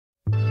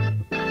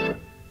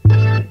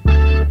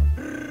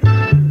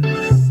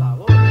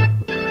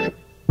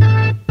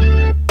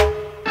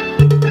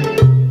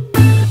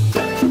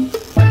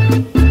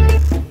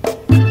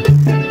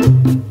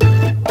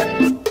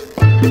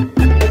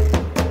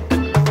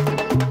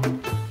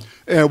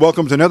And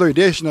welcome to another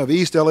edition of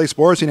East L.A.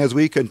 Sports. And as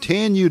we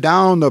continue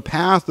down the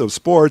path of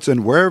sports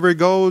and wherever it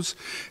goes,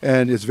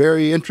 and it's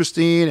very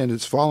interesting, and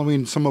it's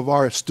following some of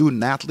our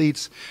student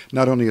athletes,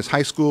 not only as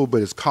high school,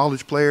 but as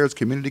college players,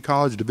 community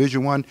college,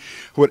 Division I,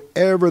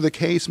 whatever the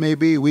case may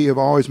be, we have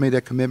always made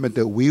that commitment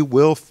that we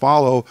will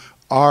follow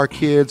our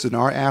kids and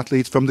our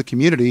athletes from the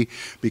community,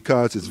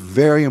 because it's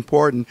very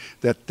important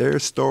that their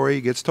story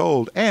gets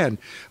told. And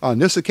on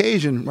this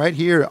occasion, right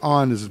here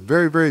on this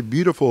very, very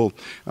beautiful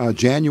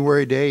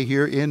January day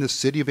here in the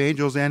City of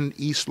Angels and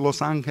East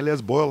Los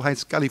Angeles, Boyle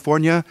Heights,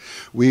 California,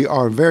 we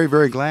are very,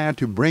 very glad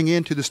to bring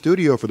into the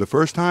studio for the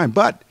first time.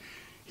 But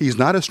he's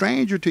not a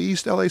stranger to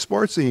East L.A.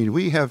 sports scene.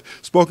 We have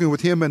spoken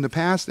with him in the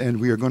past, and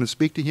we are going to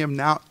speak to him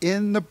now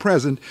in the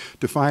present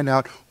to find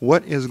out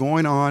what is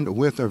going on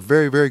with our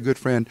very, very good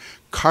friend,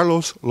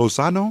 Carlos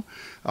Lozano,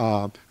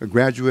 a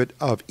graduate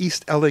of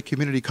East L.A.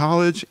 Community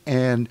College,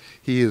 and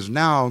he is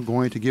now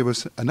going to give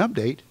us an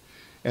update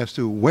as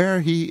to where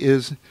he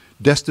is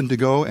destined to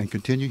go and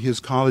continue his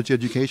college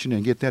education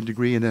and get that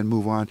degree and then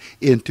move on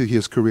into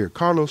his career.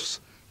 Carlos,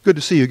 good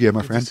to see you again,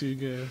 my friend. Good to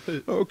see you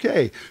again.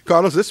 Okay,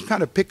 Carlos, let's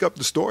kind of pick up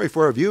the story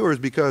for our viewers,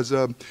 because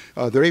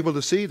they're able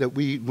to see that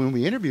when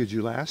we interviewed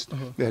you last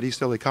at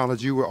East L.A.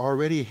 College, you were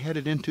already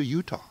headed into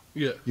Utah.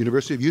 Yeah.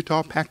 University of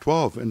Utah,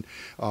 Pac-12,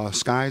 and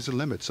sky's the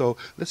limit. So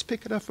let's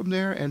pick it up from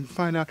there and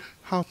find out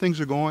how things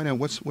are going and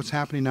what's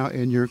happening now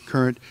in your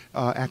current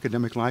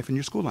academic life and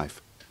your school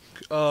life.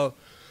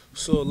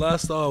 So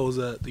last I was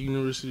at the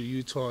University of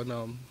Utah,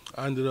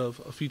 and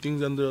a few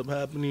things ended up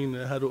happening.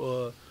 I had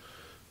to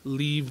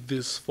leave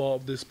this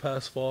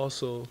past fall,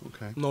 so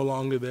no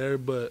longer there,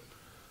 but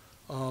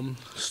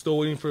still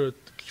waiting for a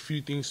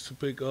few things to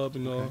pick up,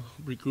 you know.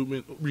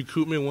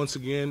 Recruitment once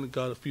again,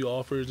 got a few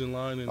offers in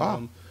line,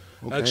 and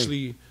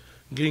actually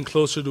getting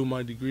closer to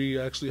my degree.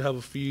 I actually have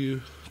a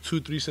few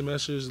 2-3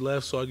 semesters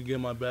left so I can get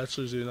my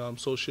bachelor's in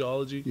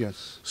sociology.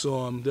 Yes. So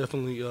I'm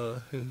definitely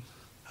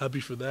happy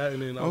for that,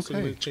 and then also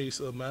going to chase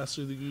a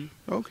master's degree.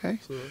 Okay.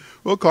 So.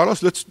 Well,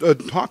 Carlos, let's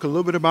talk a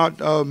little bit about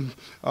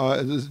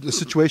the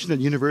situation at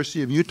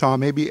University of Utah,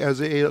 maybe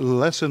as a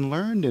lesson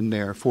learned in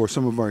there for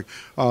some of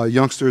our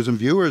youngsters and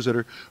viewers that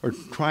are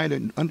trying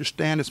to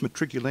understand this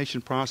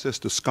matriculation process,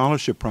 the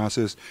scholarship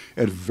process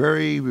at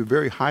very,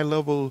 very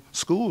high-level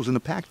schools in the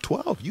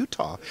Pac-12,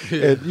 Utah.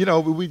 Yeah. And, you know,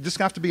 we just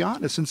have to be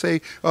honest and say,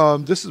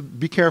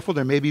 be careful.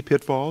 There may be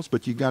pitfalls,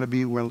 but you got to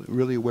be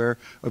really aware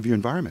of your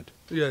environment.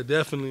 Yeah,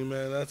 definitely,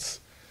 man. That's,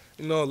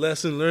 you know, a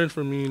lesson learned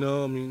for me, you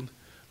know. I mean,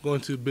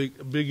 going to a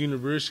big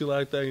university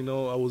like that, you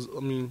know, I was,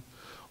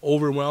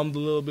 overwhelmed a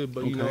little bit,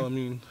 but, you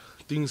know,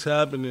 things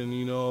happen, and,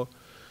 you know,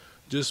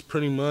 just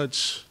pretty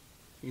much,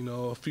 you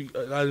know,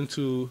 I got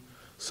into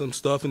some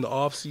stuff in the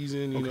off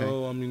season, you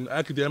know.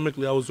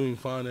 Academically, I was doing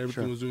fine.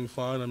 Everything was doing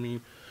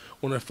fine.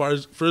 When I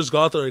first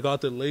got there, I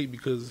got there late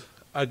because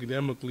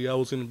academically I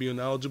was going to be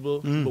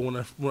ineligible.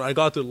 But when I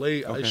got there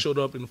late, I showed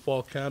up in the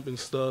fall camp and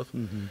stuff.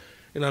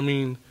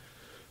 And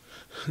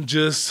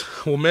just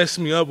what messed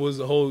me up was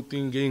the whole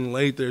thing getting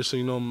late there. So,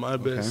 you know, my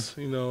best,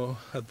 you know,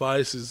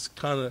 advice is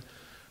kind of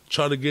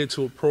try to get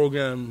to a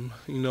program,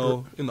 you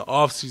know, in the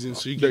off season,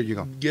 so you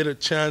can get a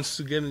chance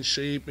to get in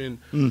shape and,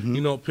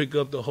 you know, pick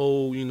up the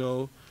whole, you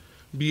know,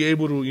 be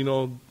able to, you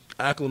know,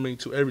 acclimate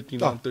to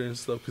everything out there and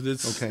stuff,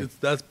 because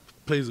that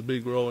plays a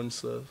big role and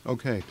stuff.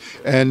 Okay.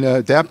 And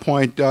at that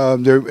point,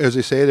 as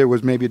they say, there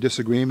was maybe a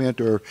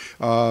disagreement, or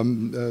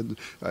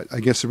I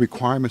guess the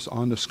requirements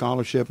on the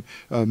scholarship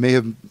may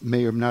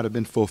or not have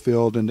been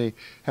fulfilled, and they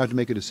had to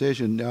make a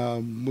decision.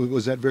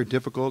 Was that very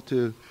difficult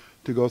to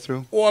go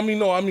through? Well,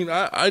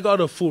 I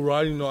got a full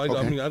ride. You know, I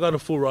got a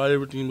full ride.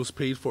 Everything was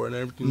paid for, and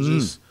everything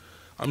just.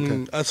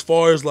 As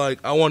far as like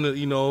I want to,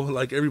 you know,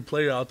 like every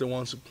player out there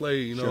wants to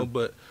play, you know,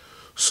 but.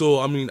 So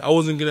I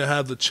wasn't gonna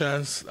have the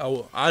chance.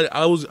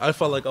 I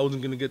felt like I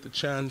wasn't gonna get the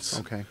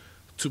chance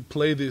to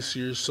play this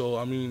year. So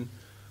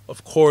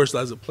of course,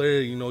 as a player,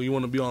 you know, you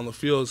want to be on the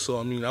field. So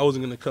I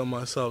wasn't gonna cut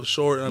myself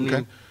short.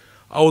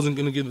 I wasn't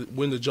gonna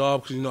win the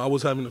job because, you know, I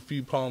was having a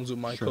few problems with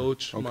my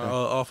coach, my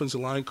offensive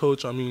line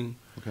coach. We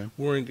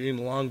weren't getting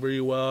along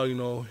very well. You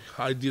know,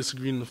 I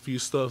disagreed on a few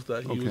stuff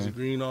that he was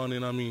agreeing on,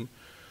 and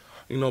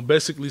you know,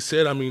 basically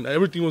said,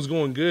 everything was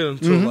going good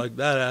until like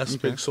that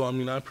aspect. So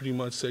I pretty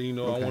much said, you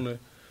know,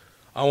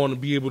 I want to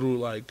be able to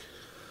like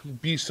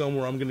be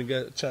somewhere I'm gonna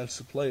get a chance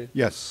to play.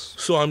 Yes.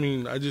 So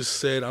I just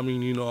said,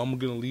 you know, I'm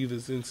gonna leave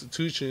this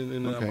institution,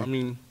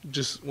 and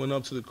just went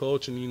up to the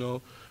coach and, you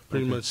know,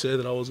 pretty much said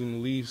that I was going to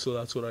leave, so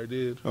that's what I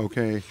did.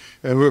 Okay.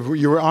 And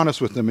you were honest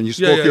with them, and you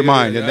spoke your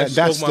mind, and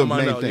that's the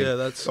main thing. Yeah,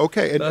 that's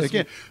and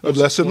again, a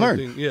lesson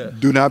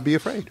learned. Do not be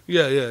afraid.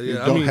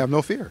 Don't have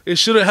no fear. It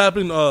should have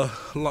happened a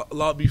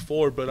lot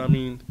before, but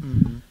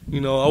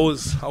you know, I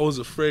was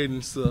afraid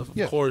and stuff.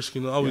 Of course,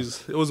 you know,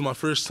 it was my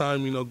first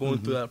time, you know, going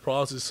through that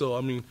process. So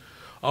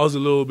I was a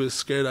little bit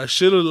scared. I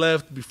should have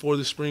left before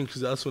the spring because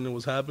that's when it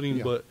was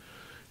happening, but.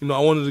 You know, I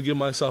wanted to give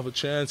myself a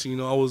chance. You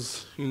know, I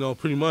was, you know,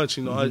 pretty much,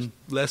 you know, I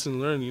lesson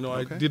learned. You know,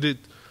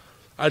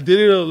 I I did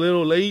it a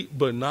little late,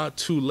 but not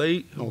too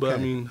late. Okay. But I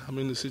mean, I'm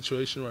in the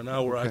situation right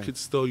now where I Okay. could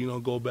still,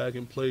 go back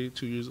and play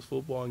 2 years of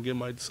football and get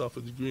myself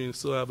a degree and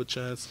still have a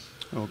chance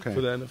Okay.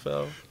 for the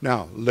NFL.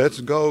 Now, let's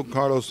go,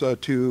 Carlos,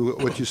 to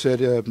what you said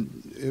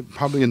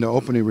probably in the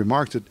opening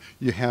remarks, that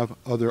you have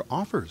other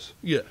offers.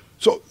 Yeah.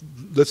 So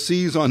let's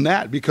seize on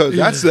that, because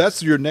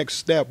that's your next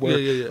step,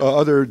 where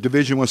other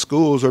Division I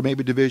schools or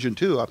maybe Division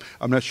II.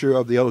 I'm not sure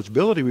of the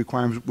eligibility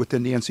requirements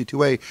within the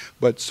NC2A,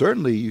 but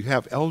certainly you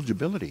have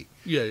eligibility.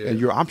 And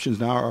your options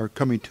now are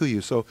coming to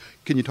you. So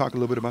can you talk a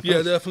little bit about that?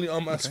 Yeah, definitely.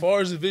 As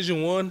far as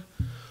Division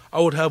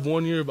I would have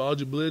 1 year of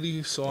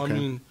eligibility. So, I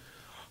mean,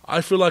 I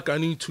feel like I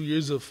need 2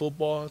 years of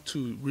football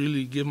to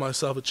really give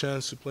myself a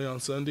chance to play on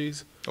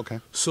Sundays.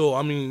 Okay. So,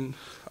 I mean,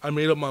 I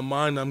made up my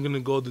mind I'm going to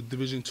go the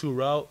Division II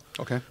route.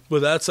 Okay. But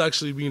that's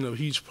actually being a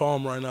huge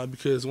problem right now,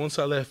 because once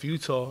I left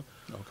Utah,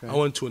 I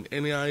went to an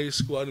NAIA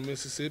school out in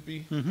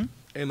Mississippi.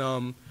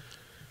 And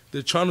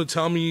they're trying to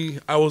tell me,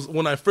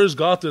 when I first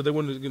got there, they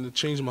were going to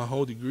change my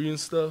whole degree and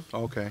stuff.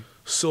 Okay.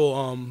 So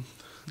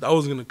I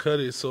was going to cut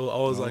it. So I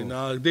was like,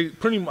 nah.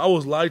 I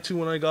was lied to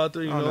when I got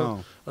there, you know.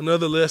 No.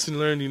 Another lesson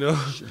learned, you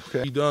know.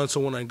 Okay. Done.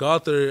 So when I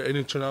got there, it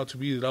didn't turn out to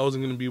be that I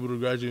wasn't going to be able to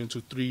graduate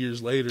until 3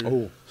 years later.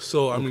 Oh.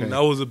 So, I mean,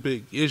 that was a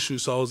big issue.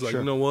 So I was like, Sure.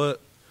 you know what?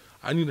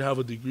 I need to have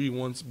a degree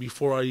once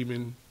before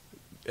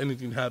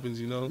anything happens,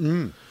 you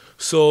know.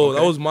 So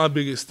that was my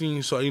biggest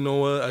thing. So, you know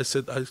what? I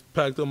said, I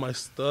packed up my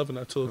stuff and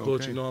I told the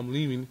coach, I'm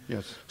leaving.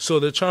 Yes. So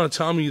they're trying to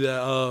tell me that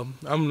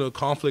I'm in a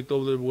conflict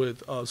over there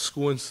with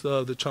school and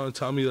stuff. They're trying to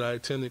tell me that I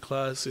attended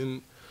class,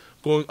 and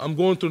I'm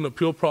going through an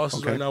appeal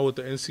process right now with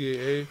the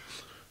NCAA.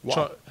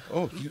 Wow.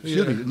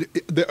 Excuse me.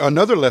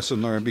 Another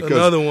lesson learned, because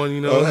another one,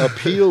 you know.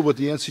 Appeal with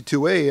the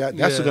NC2A,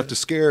 that's enough to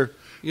scare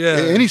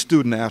any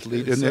student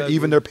athlete and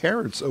even their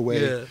parents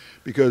away,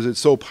 because it's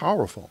so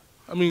powerful.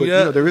 I mean,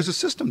 but, there is a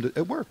system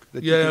at work.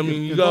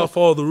 You got to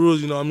follow the rules,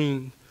 you know. I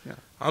mean,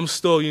 I'm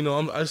still,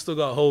 I still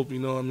got hope, you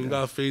know. I mean,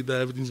 got faith that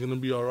everything's going to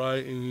be all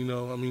right. And, you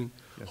know, I mean,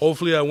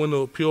 hopefully I win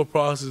the appeal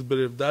process. But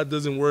if that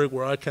doesn't work,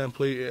 where I can't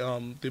play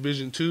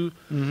Division II,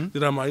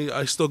 then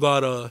I still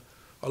got a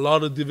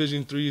lot of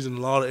Division IIIs and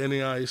a lot of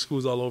NAIA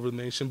schools all over the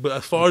nation. But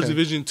as far as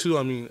Division II,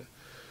 I mean,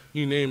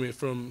 you name it,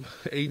 from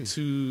A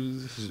to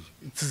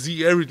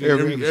Z,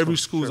 everything. Every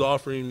school's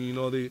offering me, you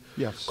know. They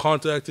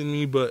contacted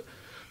me, but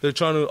they're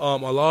trying to. A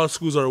lot of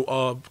schools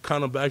are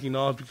kind of backing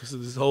off because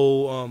of this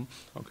whole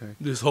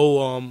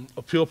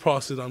appeal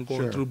process I'm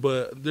going through.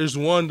 But there's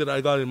one that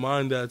I got in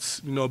mind that's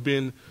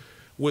been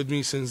with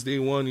me since day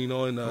one.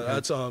 And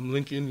that's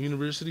Lincoln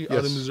University out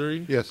of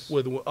Missouri. Yes.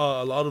 With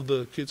a lot of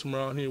the kids from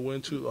around here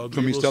went to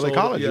from East L.A.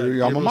 College,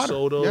 your alma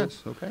mater.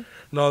 Yes. Okay.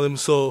 And all them.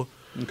 So.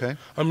 Okay.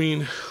 I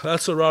mean,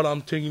 that's the route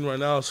I'm taking right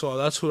now. So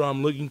that's what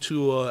I'm looking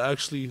to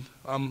actually.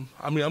 I'm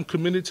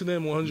committed to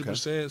them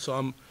 100%.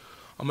 So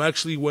I'm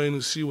actually waiting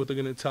to see what they're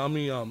gonna tell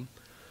me.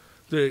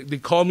 They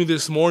called me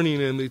this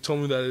morning and they told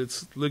me that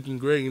it's looking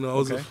great.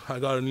 I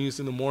got a news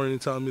in the morning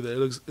telling me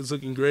that it's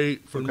looking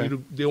great for me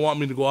to. They want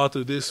me to go out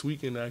there this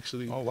weekend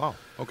actually. Oh wow.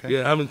 Okay.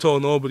 Yeah, I haven't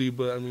told nobody,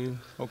 but I mean,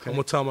 I'm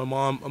gonna tell my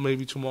mom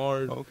maybe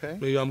tomorrow. Okay.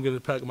 Maybe I'm gonna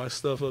pack my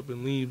stuff up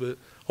and leave, but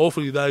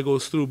hopefully that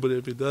goes through. But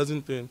if it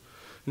doesn't, then.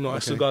 I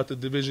still got the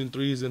Division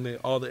IIIs and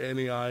all the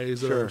NAIAs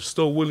that are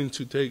still willing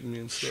to take me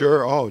and stuff.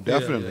 Sure. Oh,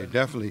 definitely,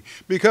 definitely.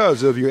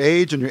 Because of your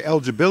age and your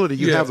eligibility,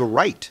 you have the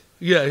right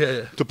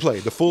to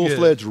play, the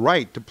full-fledged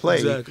right to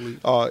play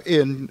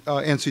in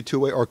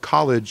NC2A or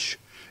college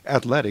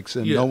athletics,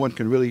 and no one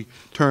can really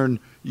turn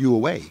you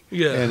away.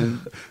 And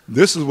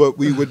this is what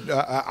we would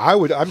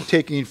I'm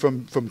taking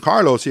from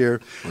Carlos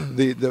here,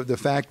 the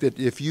fact that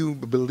if you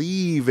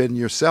believe in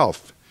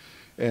yourself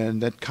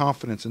and that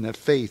confidence and that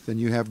faith, and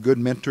you have good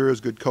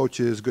mentors, good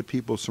coaches, good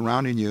people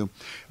surrounding you,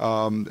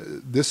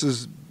 this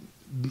is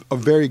a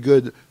very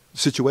good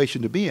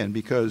situation to be in,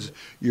 because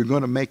you're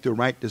going to make the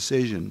right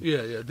decision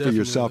for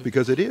yourself,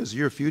 because it is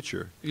your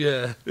future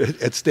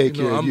at stake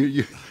here.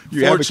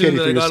 You're advocating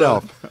for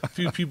yourself. A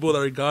few people that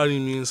are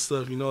guiding me and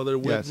stuff, they're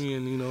with me,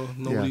 and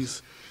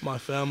nobody's my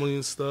family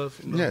and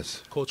stuff.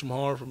 Coach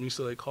Mahar from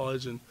East L.A.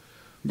 College and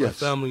my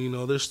family,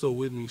 they're still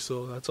with me,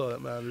 so that's all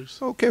that matters.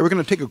 Okay, we're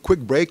going to take a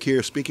quick break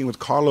here, speaking with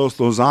Carlos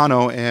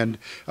Lozano, and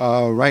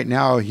right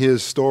now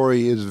his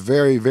story is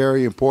very,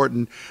 very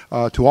important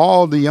to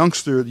all the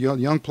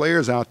young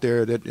players out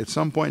there that at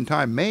some point in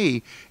time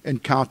may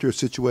encounter a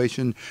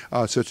situation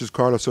such as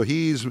Carlos. So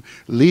he's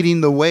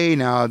leading the way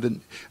now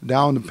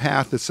down the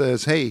path that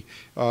says, hey,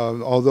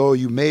 although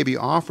you may be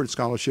offered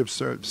scholarships,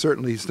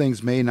 certainly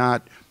things may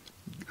not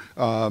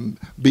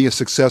be as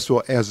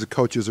successful as the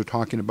coaches are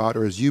talking about,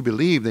 or as you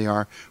believe they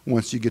are.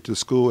 Once you get to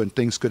school, and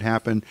things could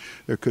happen,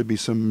 there could be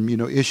some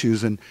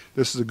issues, and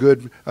this is a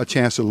good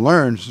chance to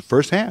learn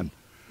firsthand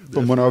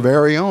from one of our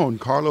very own,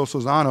 Carlos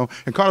Lozano.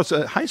 And Carlos,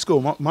 high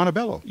school,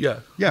 Montebello.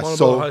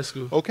 Montebello High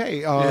School.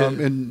 Okay,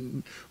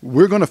 and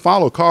we're going to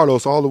follow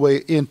Carlos all the way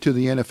into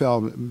the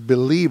NFL.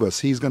 Believe us,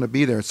 he's going to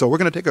be there. So we're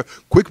going to take a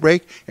quick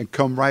break and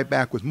come right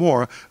back with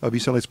more of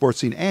East LA Sports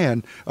Scene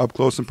and Up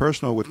Close and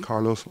Personal with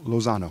Carlos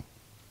Lozano.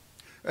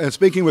 And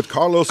speaking with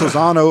Carlos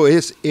Lozano,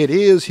 it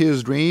is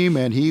his dream,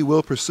 and he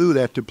will pursue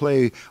that to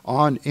play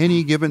on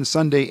any given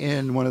Sunday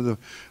in one of the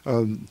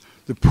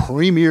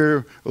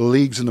premier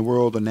leagues in the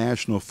world, the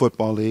National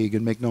Football League.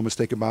 And make no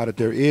mistake about it,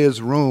 there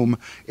is room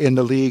in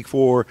the league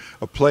for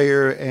a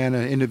player and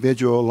an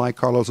individual like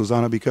Carlos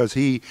Lozano, because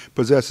he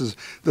possesses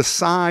the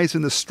size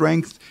and the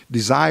strength,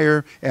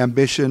 desire,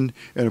 ambition,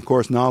 and of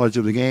course knowledge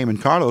of the game.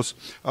 And Carlos,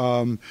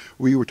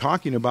 we were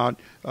talking about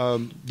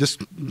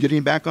just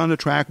getting back on the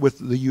track with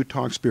the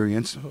Utah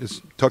experience.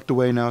 It's tucked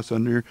away now. It's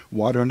under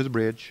water under the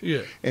bridge.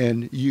 Yeah.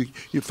 And you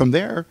from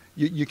there,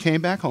 you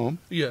came back home.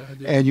 Yeah, I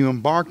did. And you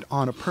embarked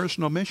on a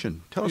personal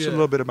mission. Tell us a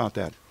little bit about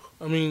that.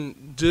 I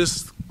mean,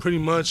 just pretty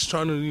much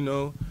trying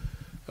to,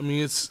 I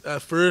mean, it's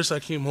at first I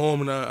came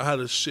home and I had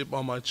a chip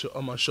on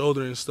my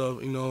shoulder and stuff.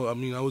 I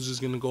mean, I was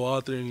just gonna go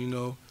out there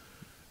and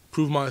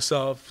prove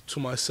myself to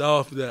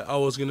myself that I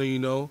was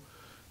gonna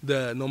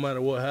that no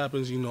matter what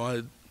happens,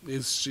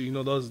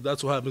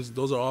 that's what happens.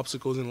 Those are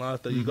obstacles in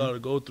life that you gotta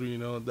go through.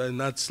 And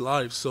that's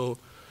life. So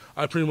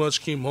I pretty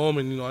much came home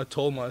and I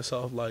told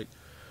myself, like,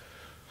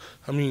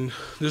 I mean,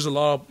 there's a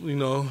lot of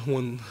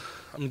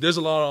there's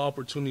a lot of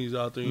opportunities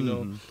out there.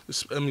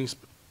 I mean,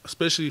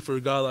 especially for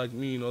a guy like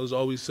me, there's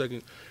always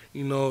second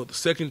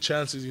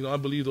chances. I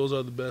believe those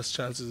are the best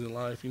chances in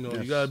life. You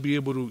gotta be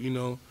able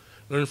to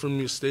learn from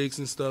mistakes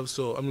and stuff.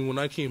 So I mean, when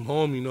I came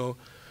home,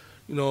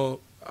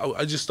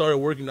 I just started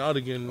working out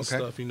again and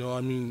stuff.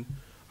 I mean,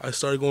 I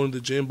started going to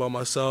the gym by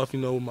myself,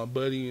 with my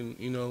buddy,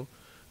 and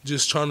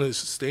just trying to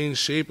stay in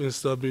shape and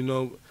stuff.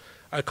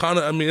 It's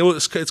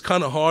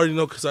kind of hard,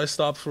 because I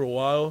stopped for a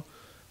while.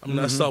 I mean,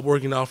 I stopped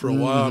working out for a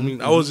while. I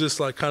mean, I was just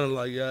like kind of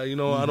like, I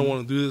don't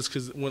want to do this,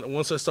 because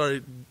once I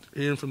started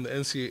hearing from the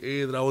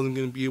NCAA that I wasn't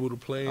going to be able to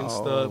play and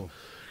stuff,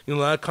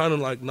 that kind of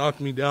like knocked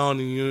me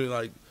down and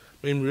like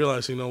made me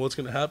realize, what's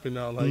going to happen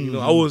now. Like,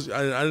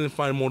 I didn't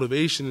find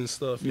motivation and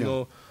stuff.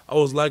 I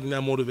was lacking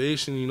that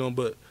motivation.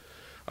 But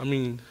I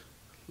mean,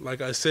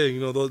 like I said,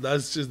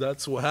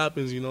 that's what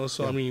happens.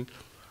 So I mean,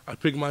 I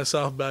picked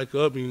myself back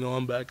up.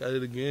 I'm back at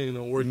it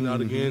again. Working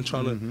out again,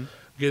 trying to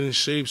get in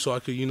shape so I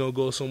could,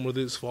 go somewhere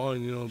this far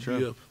and,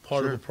 be a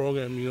part of the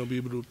program, be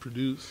able to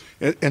produce.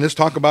 And let's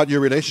talk about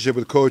your relationship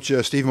with Coach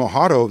Steve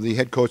Mojado, the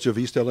head coach of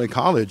East L.A.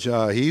 College.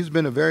 He's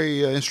been a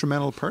very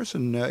instrumental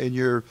person in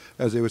your,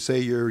 as they would say,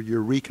 your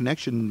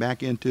reconnection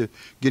back into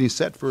getting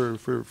set for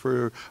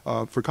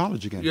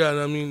college again. Yeah,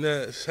 and I mean,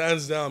 that's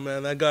hands down,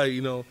 man. That guy,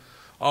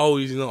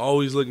 always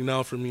looking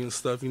out for me and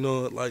stuff.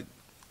 Like,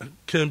 I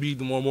couldn't be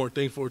more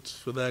thankful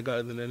for that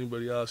guy than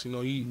anybody else.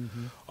 He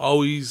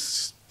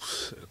always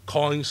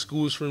calling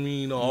schools for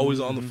me, always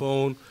on the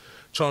phone,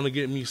 trying to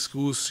get me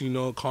schools,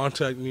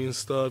 contact me and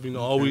stuff,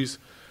 always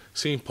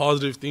saying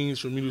positive things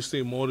for me to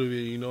stay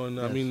motivated, and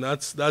I mean,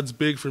 that's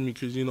big for me,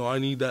 because, I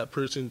need that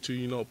person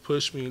to,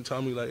 push me and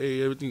tell me, like,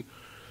 hey,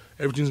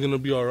 everything's going to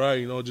be all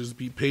right, just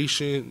be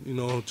patient,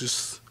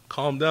 just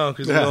calm down,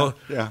 because,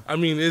 I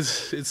mean,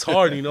 it's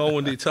hard,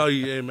 when they tell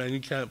you, hey, man,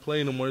 you can't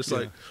play no more. It's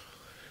like,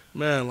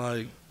 man,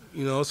 like,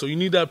 so you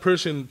need that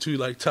person to,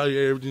 like, tell you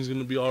everything's going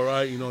to be all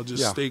right,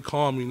 just stay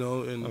calm,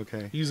 and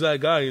he's that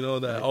guy,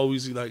 that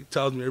always, like,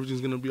 tells me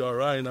everything's going to be all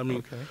right. And I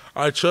mean,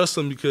 I trust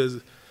him because,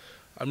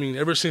 I mean,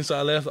 ever since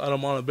I left out of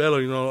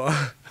Montebello,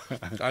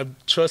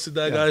 I've trusted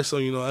that guy, so,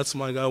 that's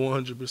my guy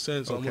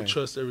 100%, so I'm going to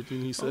trust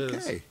everything he says.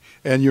 Okay.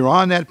 And you're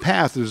on that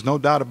path. There's no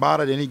doubt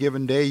about it. Any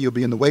given day, you'll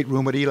be in the weight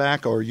room at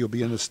ELAC, or you'll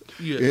be in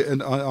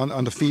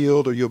on the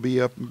field, or you'll be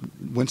up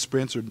wind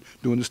sprints or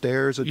doing the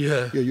stairs.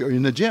 You're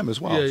in the gym as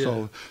well.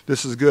 So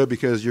this is good,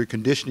 because your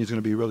conditioning is going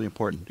to be really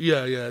important.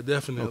 Yeah,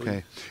 definitely.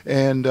 Okay.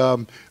 And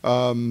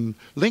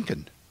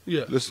Lincoln.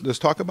 Yeah. Let's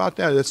talk about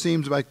that. It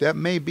seems like that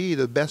may be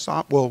the best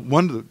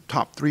one of the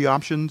top 3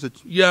 options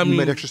that you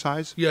might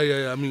exercise.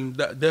 Yeah. I mean,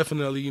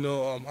 definitely.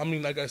 I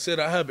mean, like I said,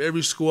 I have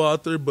every school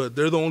out there, but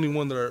they're the only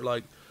one that are,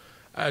 like,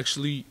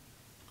 actually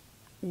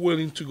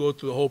willing to go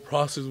through the whole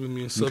process with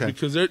me and stuff,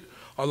 because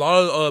a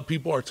lot of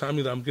people are telling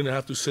me that I'm going to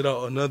have to sit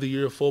out another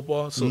year of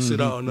football, so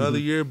sit out another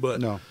year,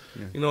 but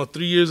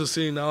 3 years of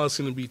sitting out is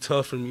going to be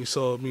tough for me.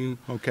 So I mean,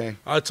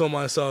 I told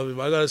myself, if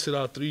I got to sit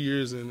out 3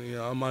 years, then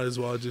I might as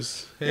well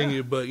just hang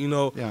it. But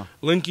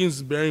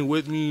Lincoln's bearing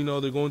with me,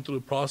 they're going through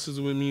the process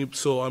with me,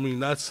 so I mean,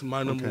 that's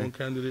my number one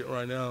candidate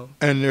right now.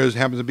 And there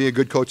happens to be a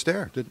good coach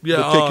there that pick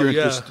up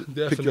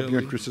your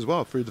interest as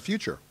well for the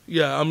future.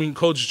 Yeah, I mean,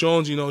 Coach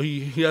Jones,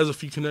 he has a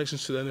few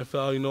connections to the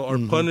NFL. Our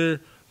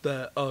punter,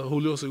 that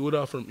Julio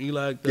Segura from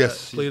ELAC, that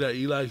played at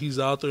ELAC, he's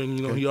out there, and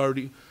he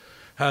already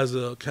has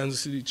the Kansas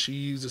City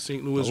Chiefs, the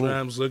St. Louis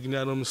Rams looking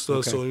at him and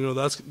stuff. So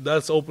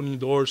that's opening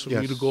doors for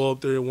me to go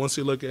up there. Once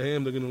they look at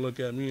him, they're going to look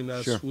at me, and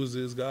that's who's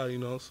this guy.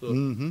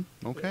 So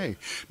okay.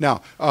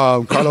 Now,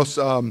 Carlos,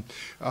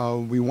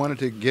 we wanted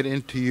to get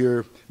into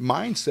your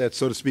mindset,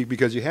 so to speak,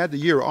 because you had the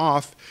year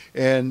off,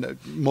 and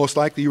most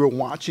likely you were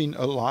watching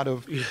a lot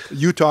of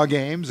Utah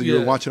games, and you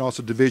were watching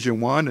also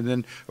Division I, and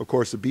then of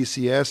course the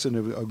BCS,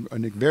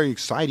 and a very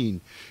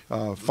exciting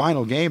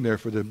final game there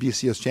for the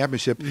BCS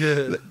championship.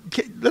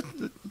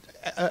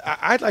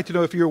 I'd like to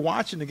know if you're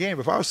watching the game.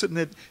 If I was sitting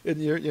in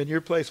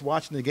your place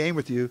watching the game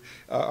with you,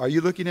 are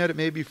you looking at it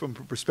maybe from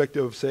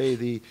perspective of, say,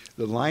 the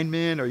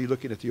linemen? Are you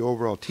looking at the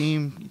overall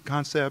team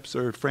concepts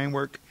or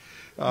framework?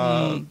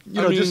 To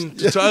tell you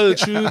the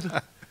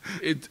truth,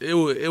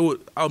 it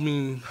would. I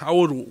mean, I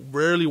would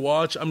rarely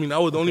watch. I mean, the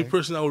only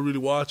person I would really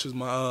watch is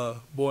my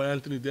boy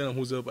Anthony Denham,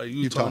 who's up at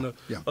Utah. And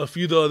a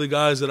few of the other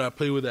guys that I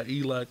play with at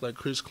ELAC, like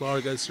Chris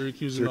Clark at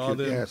Syracuse and all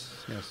them. Yes.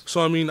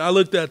 So I mean, I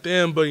looked at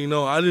them, but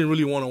I didn't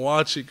really want to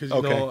watch it because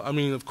I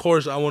mean, of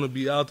course, I want to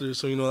be out there.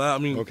 So that I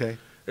mean, it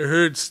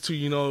hurts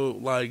to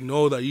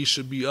know that you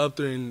should be up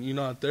there and you're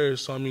not there.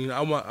 So I mean,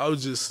 I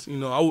was just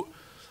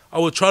I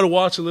would try to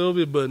watch a little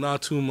bit, but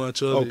not too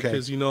much of it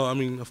because, I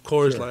mean, of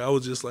course, I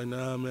was just like,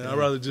 nah, man, I'd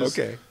rather just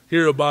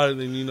hear about it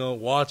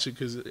than, watch it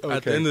because at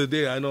the end of the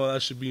day, I know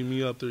that should be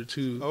me up there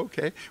too.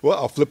 Okay. Well,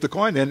 I'll flip the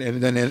coin then,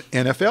 and then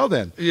NFL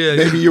then. Yeah.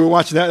 Maybe you were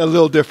watching that a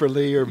little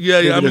differently or maybe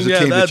there's a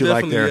team that you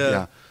like there.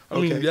 Yeah. I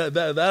mean,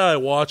 that I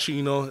watch,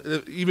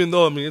 even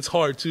though, I mean, it's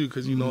hard too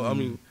because, I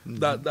mean,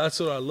 that's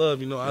what I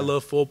love. I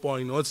love football.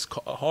 It's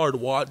hard to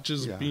watch,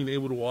 just being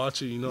able to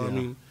watch it, I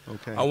mean.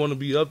 I want to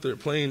be up there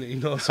playing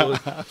it, so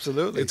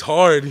absolutely, it's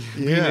hard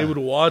being able to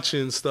watch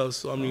it and stuff.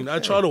 So I mean, I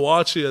try to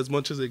watch it as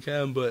much as I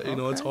can, but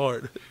it's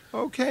hard.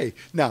 Okay,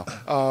 now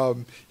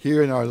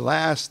here in our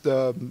last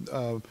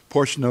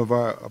portion of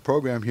our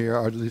program here,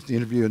 or the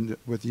interview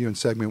with you in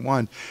segment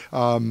 1,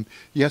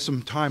 you have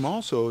some time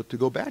also to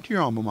go back to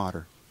your alma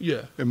mater.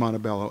 Yeah, in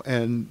Montebello,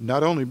 and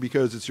not only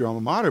because it's your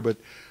alma mater, but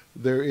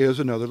there is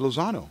another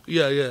Lozano.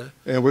 Yeah.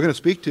 And we're going to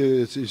speak to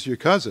is your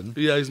cousin.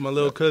 Yeah, he's my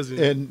little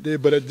cousin.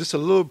 But just a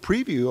little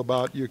preview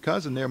about your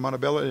cousin there,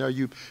 Montebello.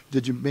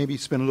 Did you maybe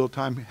spend a little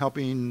time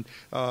helping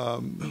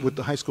with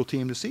the high school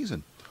team this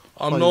season?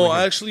 No,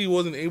 I actually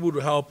wasn't able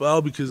to help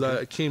out because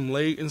I came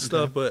late and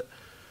stuff. But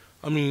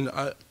I mean,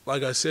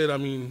 like I said, I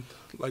mean,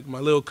 like my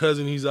little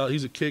cousin, he's out.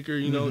 He's a kicker.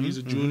 He's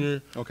a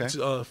junior. He's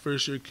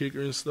first year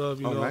kicker and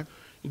stuff. You know.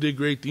 He did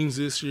great things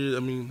this year. I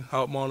mean,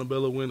 helped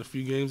Montebello win a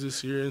few games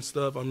this year and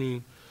stuff. I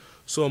mean,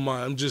 so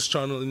I'm just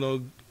trying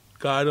to,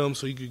 guide him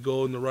so he could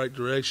go in the right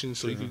direction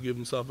so he could give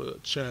himself a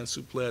chance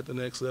to play at the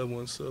next level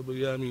and stuff. But,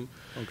 yeah, I mean,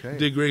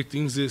 did great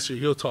things this year.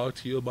 He'll talk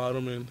to you about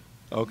them and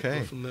go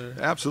from there.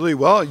 Absolutely.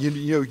 Well,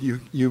 you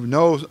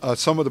know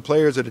some of the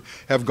players that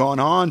have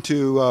gone on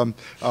to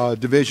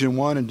Division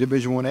I and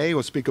Division 1A.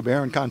 We'll speak of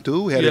Aaron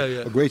Cantu, had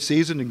a great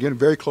season, again, a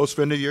very close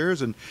friend of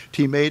yours and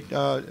teammate.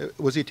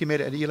 Was he a teammate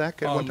at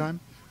ELAC at one time?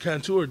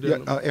 Cantu or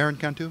Denham? Aaron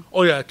Cantu?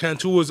 Oh, yeah.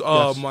 Cantu was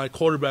my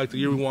quarterback the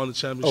year we won the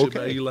championship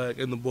at ELAC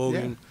in the bowl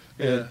game.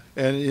 Yeah.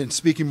 And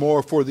speaking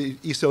more for the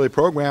East L.A.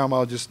 program,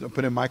 I'll just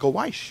put in Michael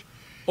Weish.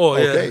 Oh,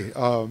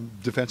 yeah.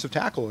 Defensive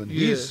tackle. And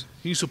he's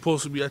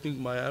supposed to be, I think,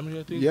 Miami,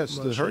 I think. Yes,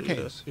 the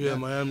Hurricanes. Yeah,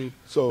 Miami.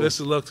 So best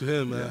of luck to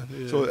him, man.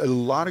 Yeah. So a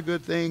lot of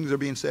good things are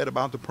being said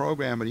about the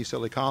program at East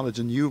L.A. College,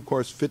 and you, of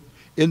course, fit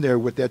in there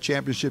with that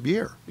championship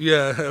year.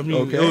 Yeah, I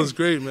mean, it was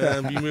great,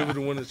 man. Being able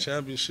to win a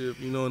championship,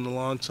 in a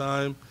long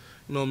time.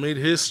 Made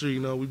history,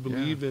 we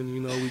believed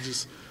in, we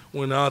just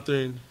went out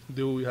there and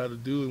did what we had to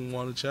do and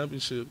won a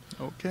championship.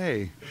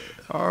 Okay.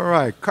 All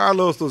right.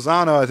 Carlos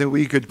Lozano, I think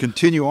we could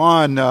continue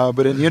on,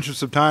 but in the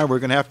interest of time, we're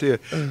going to have to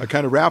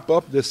kind of wrap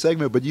up this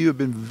segment. But you have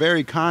been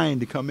very kind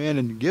to come in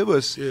and give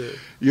us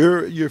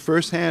your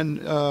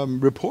firsthand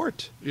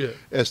report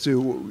as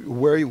to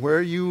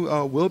where you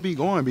will be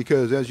going.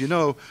 Because, as you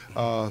know,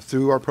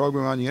 through our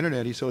program on the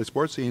Internet, East L.A.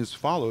 Sports Scene is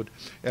followed,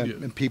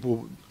 and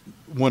people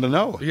want to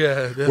know.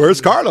 Yeah,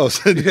 where's Carlos?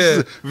 This is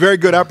a very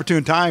good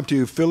opportune time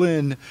to fill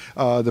in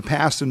the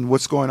past and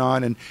what's going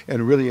on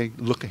and really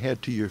look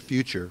ahead to your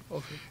future.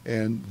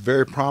 And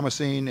very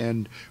promising,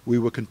 and we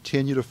will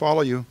continue to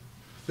follow you.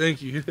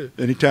 Thank you.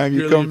 Anytime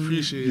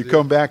you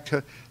come back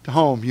to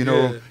home,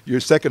 your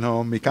second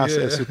home, mi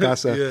casa es su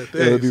casa,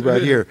 it'll be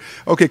right here.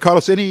 Okay,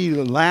 Carlos, any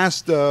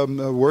last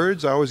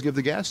words? I always give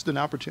the guest an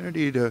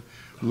opportunity to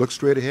look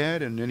straight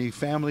ahead, and any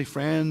family,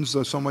 friends,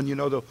 or someone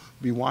that'll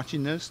be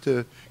watching this,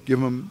 to give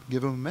them a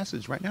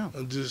message right now.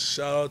 And just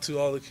shout out to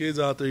all the kids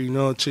out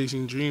there,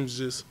 chasing dreams.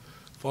 Just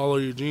follow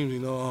your dreams.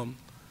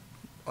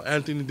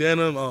 Anthony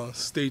Denham,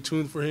 stay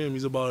tuned for him.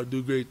 He's about to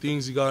do great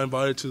things. He got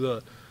invited to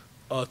the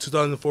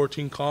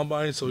 2014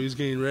 Combine, so he's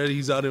getting ready.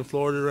 He's out in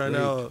Florida right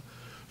now,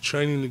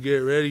 training to get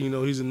ready.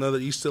 He's another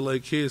East L.A.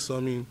 kid, so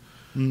I mean,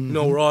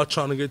 we're all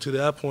trying to get to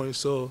that point.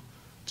 So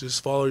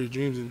just follow your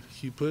dreams and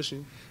keep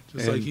pushing,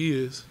 just like he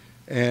is.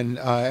 And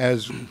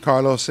as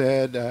Carlos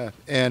said,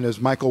 and as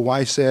Michael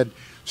Weiss said,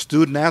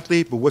 student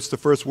athlete. But what's the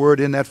first word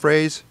in that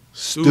phrase?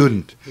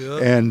 Student.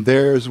 Yep. And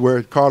there's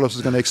where Carlos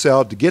is going to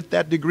excel to get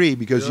that degree,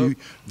 because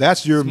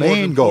that's your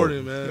main goal.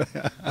 Man.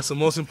 That's the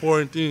most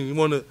important thing. You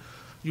want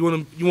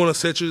to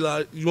set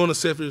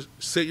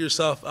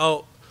yourself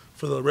out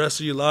for the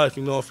rest of your life.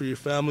 For your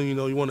family.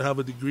 You want to have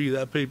a degree.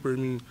 That paper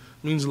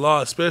means a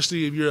lot,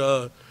 especially if you're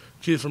a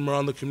kid from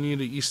around the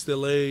community, East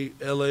L.A.,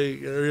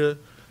 L.A. area.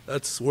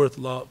 That's worth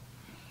a lot.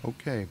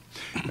 Okay.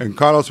 And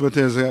Carlos, with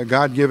his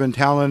God-given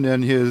talent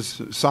and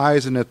his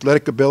size and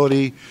athletic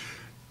ability,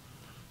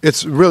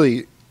 it's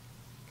going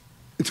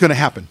to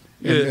happen.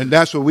 And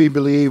that's what we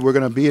believe. We're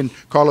going to be in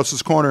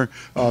Carlos's corner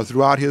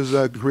throughout his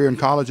career in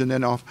college and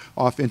then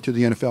off into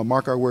the NFL.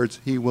 Mark our words,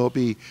 he will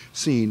be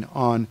seen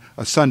on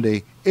a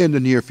Sunday in the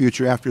near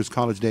future after his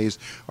college days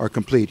are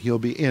complete. He'll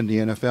be in the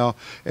NFL.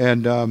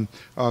 And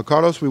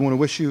Carlos, we want to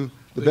wish you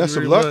the best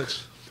of luck.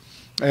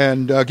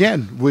 And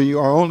again, we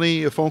are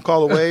only a phone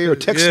call away or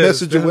text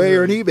message away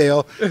or an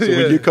email. So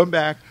when you come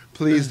back,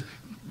 please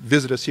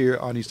visit us here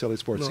on East L.A.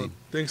 Sports Scene.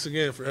 Thanks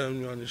again for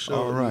having me on your show.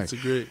 All right. It's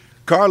great.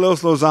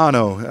 Carlos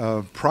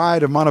Lozano,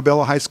 pride of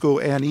Montebello High School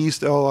and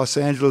East L.A. Los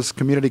Angeles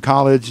Community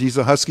College. He's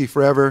a Husky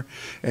forever.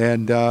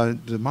 And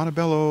the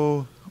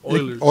Montebello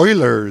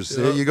Oilers. Yep.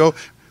 There you go.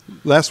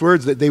 Last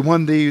words, they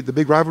won the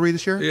big rivalry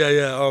this year?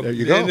 Yeah. There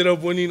you they ended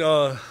up winning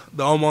the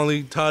Almont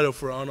League title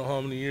for I don't know how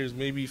many years,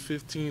 maybe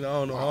 15, I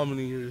don't know how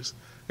many years.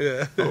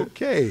 Yeah.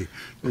 Okay.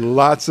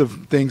 Lots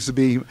of things to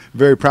be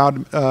very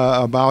proud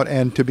about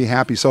and to be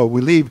happy. So we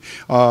leave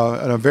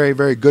on a very,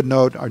 very good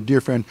note. Our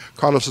dear friend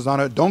Carlos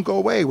Lozano, don't go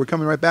away. We're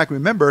coming right back.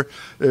 Remember,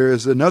 there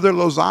is another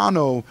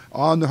Lozano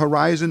on the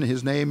horizon.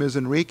 His name is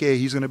Enrique.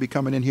 He's going to be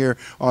coming in here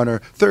on our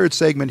third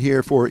segment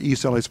here for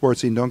East LA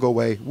Sports Scene. Don't go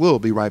away. We'll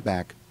be right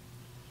back.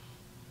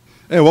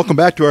 And welcome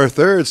back to our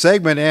third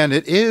segment, and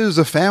it is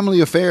a family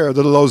affair,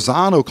 the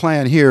Lozano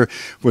clan here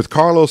with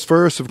Carlos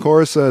first, of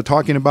course,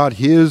 talking about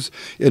his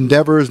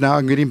endeavors now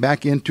getting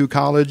back into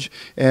college.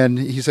 And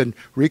he said,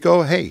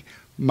 Rico, hey,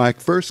 my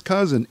first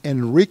cousin,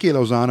 Enrique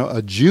Lozano,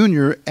 a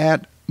junior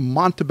at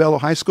Montebello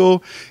High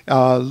School,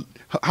 how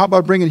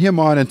about bringing him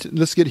on and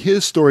let's get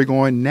his story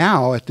going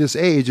now at this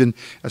age? And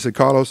I said,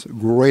 Carlos,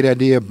 great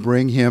idea.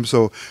 Bring him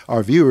so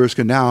our viewers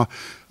can now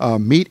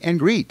meet and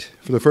greet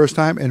for the first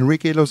time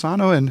Enrique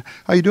Lozano. And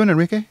how you doing,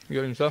 Enrique?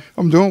 Good, yourself?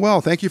 I'm doing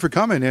well. Thank you for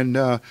coming.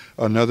 And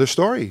another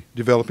story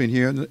developing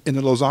here in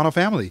the Lozano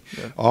family.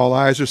 Yeah. All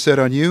eyes are set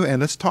on you. And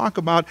let's talk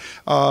about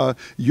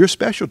your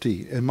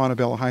specialty in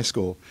Montebello High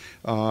School.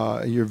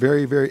 You're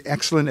very, very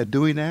excellent at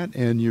doing that,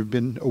 and you've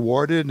been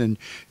awarded, and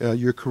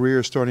your career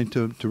is starting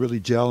to really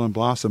gel and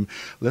blossom.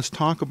 Let's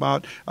talk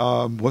about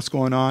what's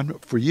going on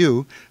for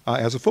you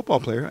as a football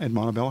player at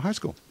Montebello High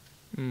School.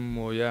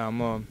 Well, yeah,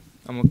 I'm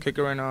a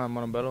kicker right now at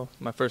Montebello,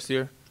 my first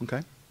year.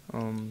 Okay.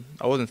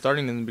 I wasn't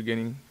starting in the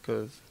beginning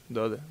because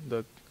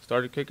the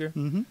starter kicker,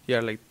 he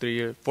had like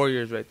 4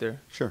 years right there.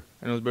 Sure.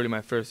 And it was really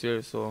my first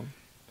year. So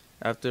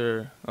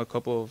after a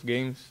couple of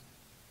games,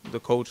 the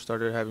coach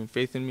started having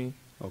faith in me.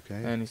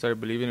 Okay. And he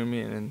started believing in me,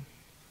 and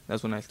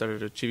that's when I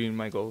started achieving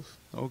my goals.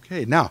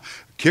 Okay. Now,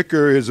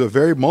 kicker is a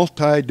very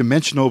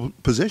multi-dimensional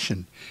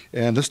position.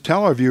 And let's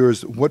tell our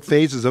viewers what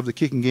phases of the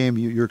kicking game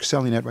you're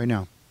excelling at right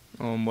now.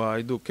 Well,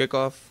 I do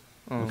kickoff,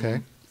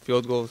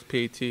 field goals,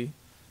 PAT. Okay.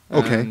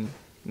 And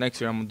next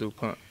year I'm going to do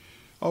punt.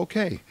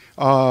 Okay.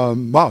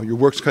 Wow, your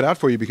work's cut out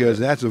for you because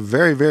that's a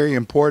very, very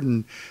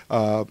important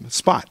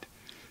spot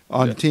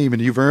on the team.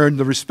 And you've earned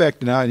the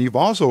respect now, and you've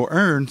also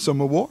earned some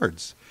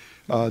awards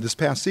this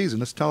past season.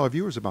 Let's tell our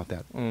viewers about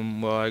that.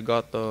 Well, I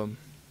got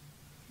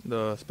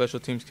the special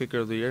teams kicker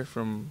of the year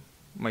from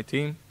my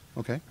team.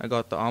 Okay. I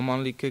got the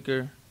Almont League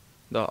kicker,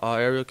 the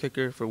aerial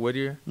kicker for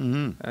Whittier.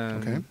 Mm-hmm.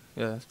 And okay.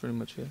 Yeah, that's pretty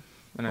much it.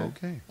 And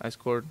I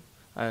scored.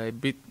 I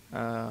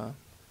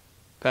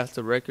passed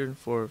the record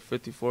for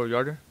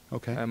 54-yarder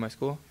at my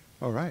school.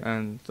 All right.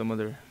 And some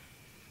other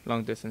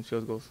long-distance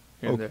field goals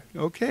here and there.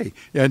 Okay.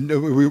 And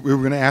we were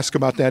going to ask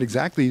about that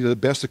exactly, the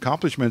best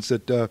accomplishments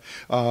that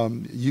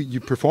you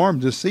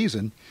performed this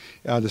season,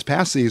 this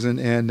past season.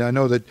 And I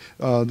know that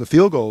the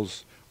field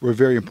goals were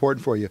very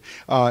important for you.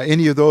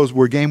 Any of those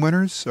were game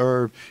winners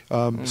or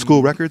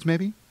school records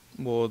maybe?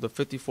 Well, the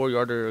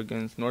 54-yarder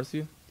against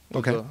Northview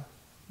was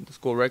the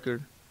school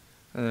record.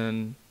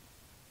 And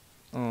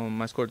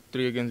I scored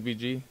 3 against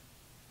BG,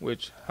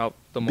 which helped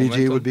the momentum.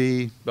 BG would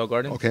be? Bell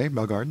Gardens. Okay,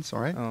 Bell Gardens, all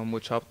right.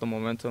 Which helped the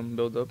momentum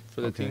build up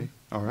for the team.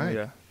 All right.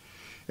 Yeah.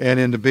 And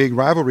in the big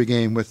rivalry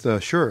game with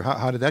Sure,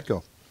 how did that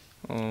go?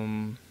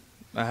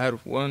 I had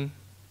one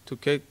to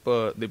kick,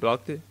 but they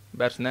blocked it.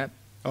 Bad snap.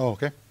 Oh,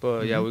 okay.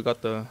 But yeah,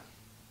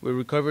 we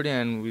recovered it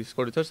and we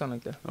scored a touchdown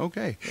like that.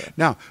 Okay.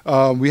 Yeah.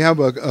 Now, we have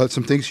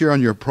some things here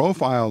on your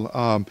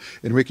profile.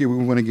 Enrique,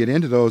 we want to get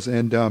into those.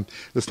 And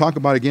let's talk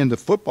about, again, the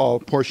football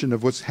portion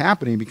of what's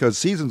happening because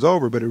season's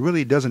over, but it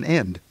really doesn't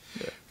end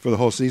for the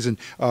whole season.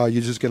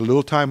 You just get a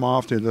little time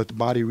off to let the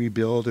body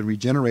rebuild and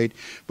regenerate.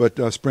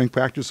 But spring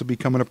practice will be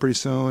coming up pretty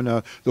soon.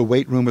 The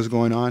weight room is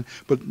going on.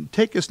 But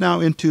take us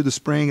now into the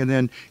spring and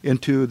then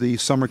into the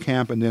summer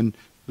camp and then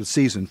the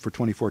season for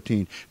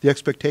 2014, the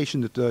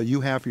expectation that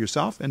you have for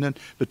yourself and then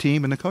the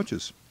team and the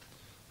coaches.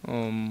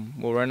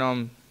 Well, right now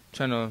I'm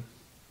trying to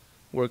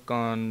work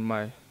on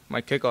my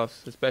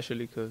kickoffs,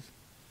 especially because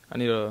I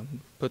need to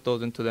put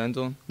those into the end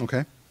zone.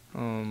 Okay.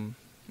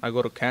 I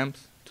go to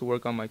camps to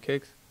work on my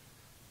kicks,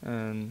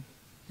 and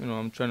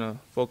I'm trying to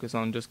focus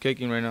on just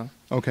kicking right now.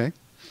 Okay.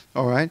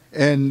 All right.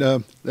 And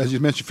as you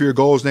mentioned, for your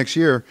goals next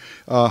year,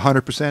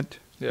 100%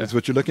 is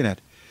what you're looking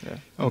at. Yeah.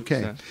 100%.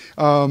 Okay.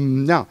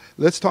 Now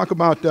let's talk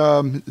about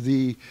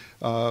the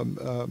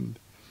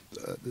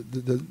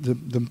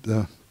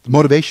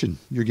motivation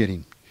you're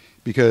getting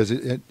because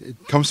it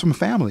comes from a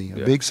family,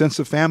 a big sense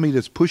of family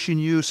that's pushing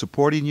you,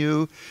 supporting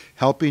you,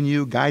 helping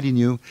you, guiding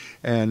you,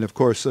 and of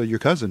course your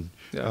cousin.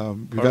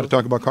 We've got to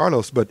talk about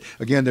Carlos, but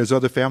again, there's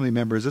other family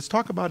members. Let's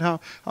talk about how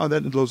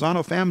that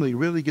Lozano family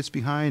really gets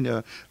behind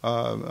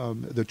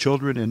the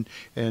children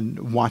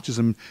and watches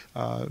them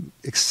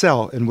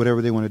excel in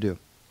whatever they want to do.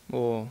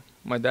 Well,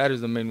 my dad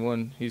is the main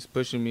one. He's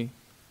pushing me,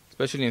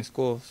 especially in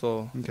school.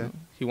 So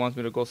he wants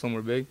me to go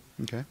somewhere big.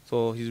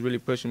 So he's really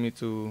pushing me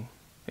to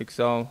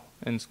excel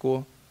in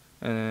school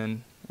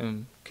and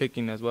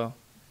kicking as well.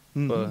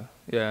 But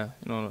yeah,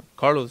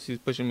 Carlos, he's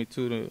pushing me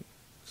to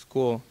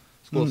school.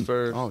 School's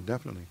first. Oh,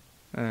 definitely.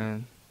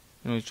 And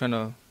he's trying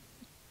to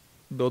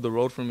build the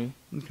road for me.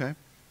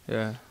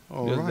 Yeah.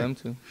 All just right. them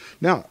two.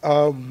 Now,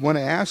 I want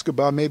to ask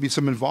about maybe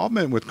some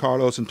involvement with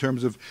Carlos in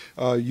terms of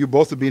you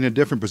both have been in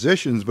different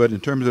positions, but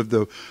in terms of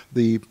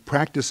the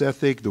practice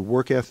ethic, the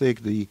work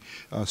ethic, the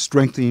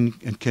strengthening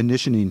and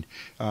conditioning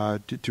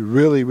to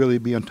really, really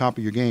be on top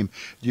of your game.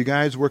 Do you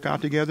guys work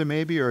out together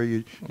maybe, or are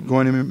you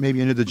going maybe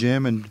into the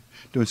gym and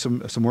doing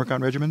some workout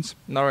regimens?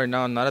 Not right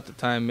now, not at the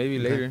time, maybe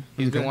later.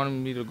 He's been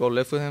wanting me to go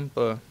lift with him,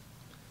 but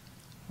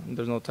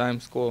there's no time,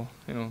 school,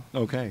 a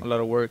lot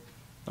of work.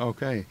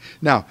 Okay.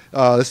 Now,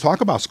 let's talk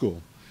about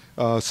school.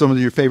 Some of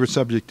your favorite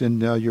subject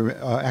and your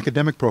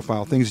academic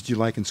profile, things that you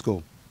like in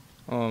school.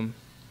 I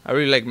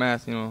really like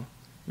math,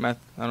 Math,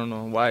 I don't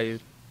know why.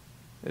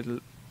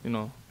 It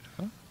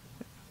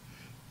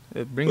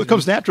brings it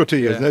comes natural to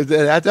you.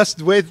 Yeah. That's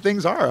the way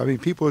things are. I mean,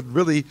 people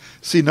really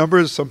see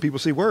numbers. Some people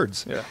see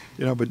words.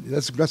 Yeah. But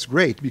that's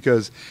great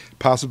because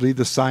possibly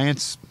the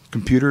science,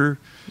 computer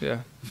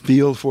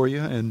field for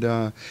you.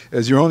 And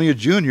as you're only a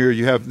junior,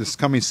 you have this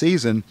coming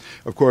season,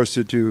 of course,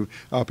 to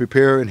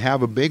prepare and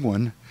have a big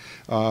one,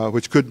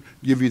 which could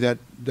give you that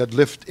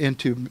lift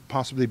into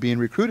possibly being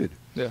recruited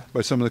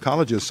by some of the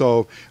colleges.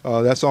 So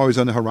that's always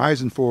on the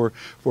horizon for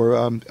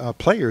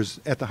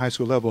players at the high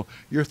school level.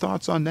 Your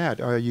thoughts on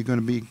that? Are you going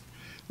to be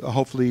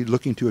hopefully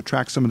looking to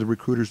attract some of the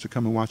recruiters to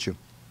come and watch you?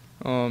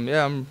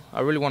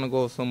 I really want to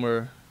go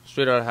somewhere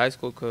straight out of high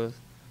school because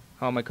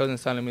my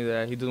cousin's telling me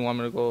that he doesn't want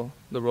me to go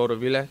the road of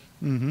VLAC.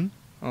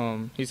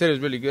 He said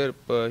it's really good,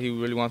 but he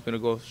really wants me to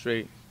go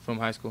straight from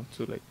high school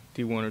to like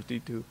D1 or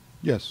D2.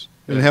 Yes.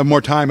 And have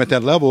more time at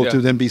that level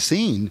to then be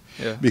seen.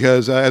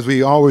 Because as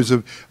we always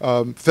have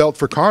felt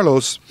for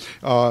Carlos,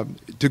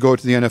 to go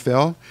to the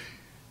NFL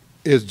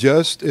is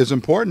just as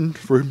important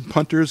for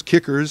punters,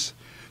 kickers,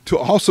 to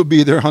also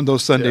be there on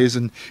those Sundays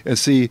and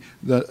see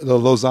the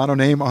Lozano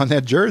name on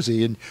that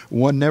jersey. And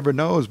one never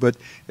knows. But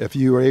if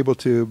you are able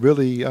to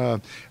really,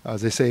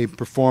 as they say,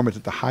 perform it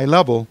at the high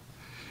level,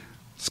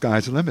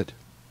 sky's the limit.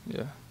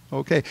 Yeah.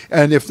 Okay.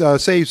 And if,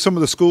 say, some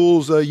of the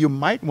schools you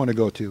might want to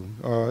go to,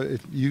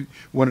 if you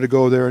wanted to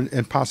go there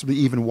and possibly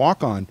even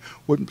walk on,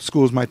 what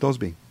schools might those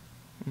be?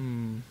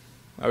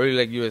 I really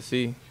like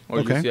USC or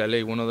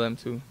UCLA, one of them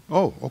too.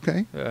 Oh,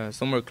 okay. Yeah,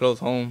 somewhere close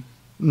home.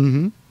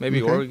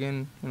 Maybe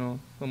Oregon,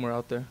 somewhere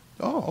out there.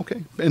 Oh,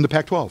 okay. In the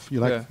Pac-12,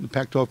 you like the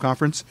Pac-12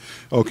 conference?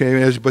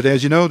 Okay, but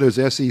as you know, there's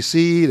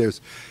SEC,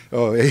 there's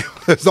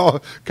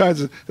all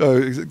kinds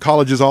of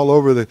colleges all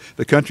over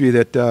the country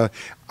that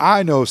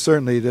I know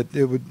certainly that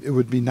it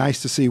would be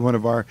nice to see one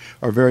of our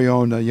very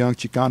own young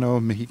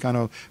Chicano,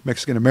 Mexicano,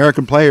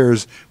 Mexican-American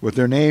players with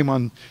their name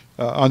on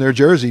their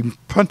jersey,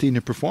 punting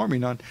and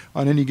performing on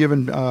any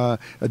given a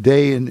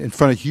day in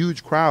front of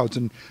huge crowds,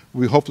 and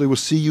we hopefully will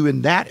see you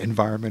in that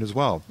environment as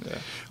well.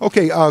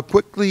 Okay,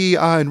 quickly,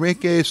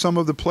 Enrique, some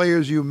of the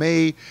players you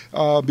may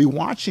be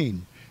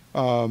watching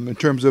in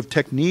terms of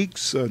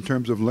techniques, in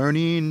terms of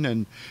learning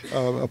and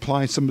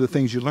applying some of the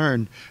things you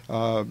learn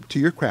to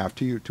your craft,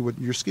 to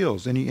your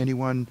skills.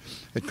 Anyone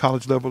at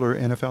college level or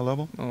NFL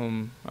level?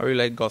 I really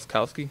like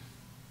Gostkowski.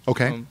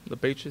 Okay. The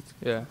Patriots.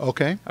 Yeah.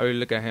 Okay. I really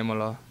look at him a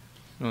lot.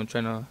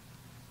 Trying to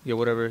get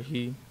whatever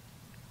his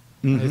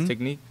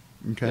technique.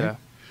 Okay. Yeah.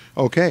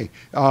 Okay.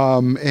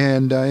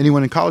 And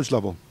anyone in college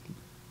level?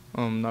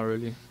 Not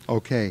really.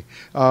 Okay.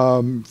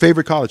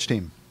 Favorite college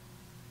team?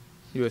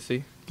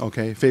 USC.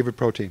 Okay. Favorite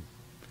pro team?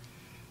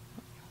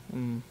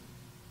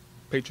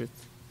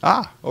 Patriots.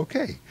 Ah,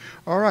 okay.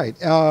 All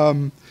right.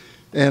 And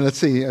let's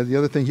see, the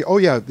other thing here. Oh,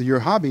 yeah, your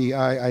hobby,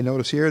 I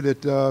notice here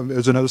that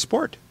there's another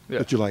sport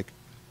that you like.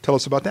 Tell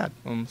us about that.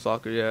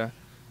 Soccer, yeah.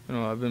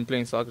 I've been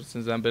playing soccer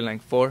since I've been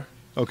like 4.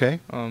 Okay.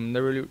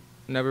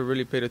 Never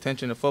really paid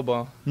attention to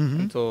football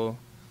until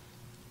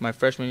my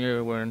freshman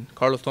year when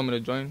Carlos told me to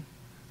join.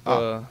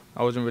 I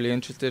wasn't really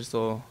interested,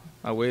 so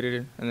I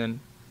waited. And then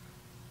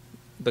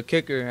the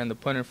kicker and the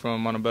punter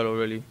from Montebello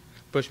really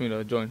pushed me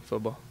to join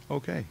football.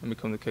 Okay. And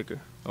become the kicker.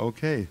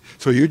 Okay.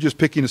 So you're just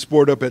picking a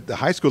sport up at the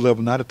high school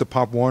level, not at the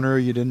Pop Warner.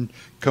 You didn't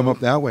come up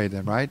that way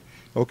then, right?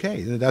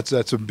 Okay, that's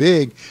a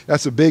big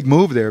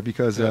move there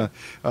because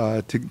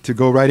to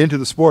go right into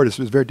the sport is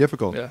very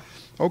difficult. Yeah.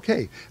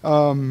 Okay.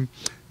 Well,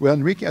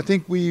 Enrique, I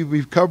think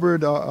we've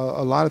covered a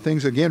lot of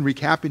things. Again,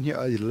 recapping here,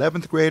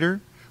 11th grader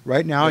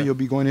Right now, you'll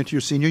be going into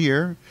your senior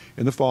year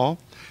in the fall.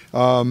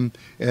 And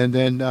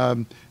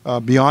then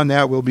beyond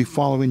that, we'll be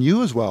following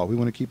you as well. We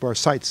want to keep our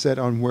sights set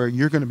on where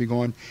you're going to be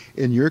going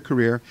in your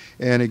career.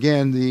 And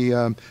again,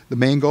 the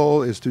main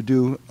goal is to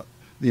do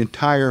the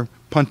entire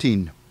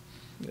punting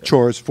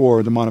chores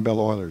for the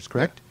Montebello Oilers,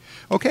 correct?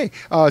 Okay,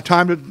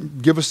 time to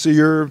give us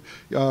to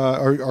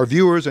our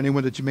viewers,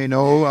 anyone that you may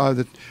know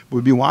that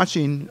would be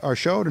watching our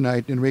show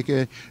tonight.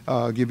 Enrique,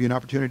 give you an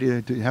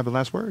opportunity to have the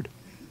last word.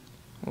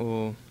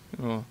 Well,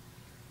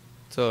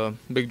 it's a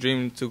big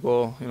dream to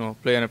go,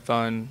 play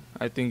NFL, and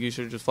I think you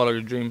should just follow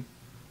your dream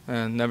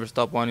and never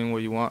stop wanting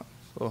what you want.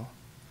 So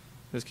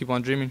just keep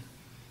on dreaming.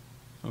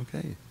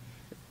 Okay.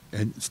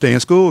 And stay in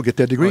school, get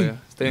that degree. Oh, yeah.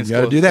 Stay in school.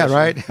 You got to do that,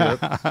 right?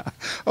 Yep.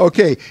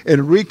 Okay,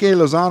 Enrique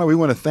Lozano, we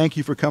want to thank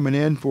you for coming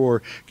in,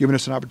 for giving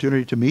us an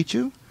opportunity to meet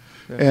you,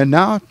 and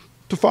now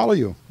to follow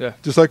you. Yeah.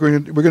 Just like we're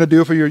going to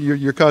do for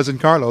your cousin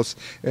Carlos,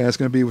 and it's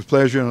going to be with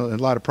pleasure and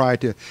a lot of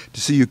pride to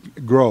see you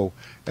grow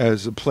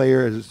as a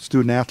player, as a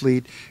student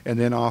athlete, and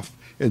then off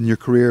in your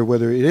career,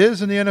 whether it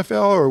is in the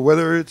NFL or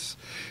whether it's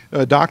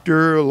a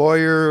doctor, a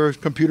lawyer,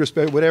 computer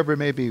specialist, whatever it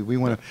may be. We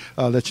want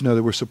to let you know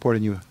that we're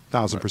supporting you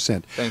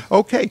 1,000%. Thanks.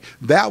 Okay,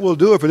 that will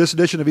do it for this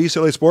edition of East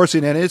L.A. Sports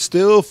Scene, and it's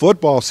still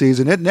football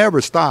season. It never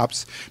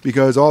stops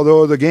because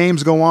although the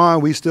games go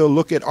on, we still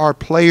look at our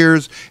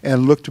players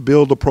and look to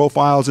build the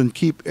profiles and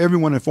keep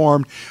everyone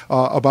informed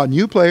about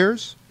new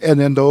players and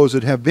then those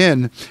that have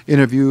been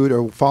interviewed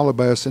or followed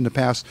by us in the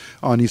past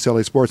on East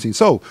L.A. Sports Scene.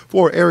 So,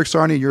 for Eric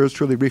Sarney, yours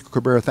truly, Rico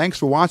Cabrera, thanks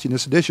for watching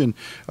this edition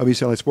of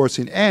East L.A. Sports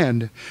Scene.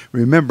 And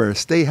remember,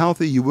 stay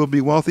healthy, you will be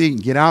wealthy.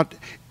 Get out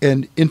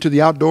and into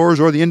the outdoors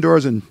or the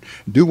indoors and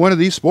do one of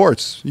these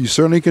sports. You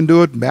certainly can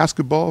do it.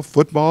 Basketball,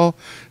 football,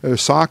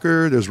 there's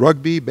soccer, there's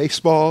rugby,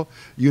 baseball,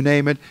 you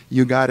name it,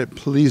 you got it.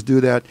 Please do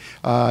that.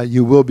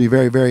 You will be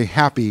very, very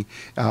happy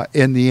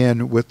in the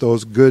end with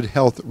those good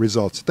health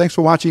results. Thanks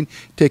for watching.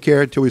 Take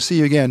care. Until we see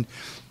you again,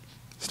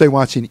 stay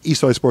watching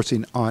East LA Sports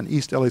Scene on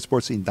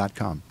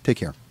eastlasportscene.com. Take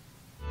care.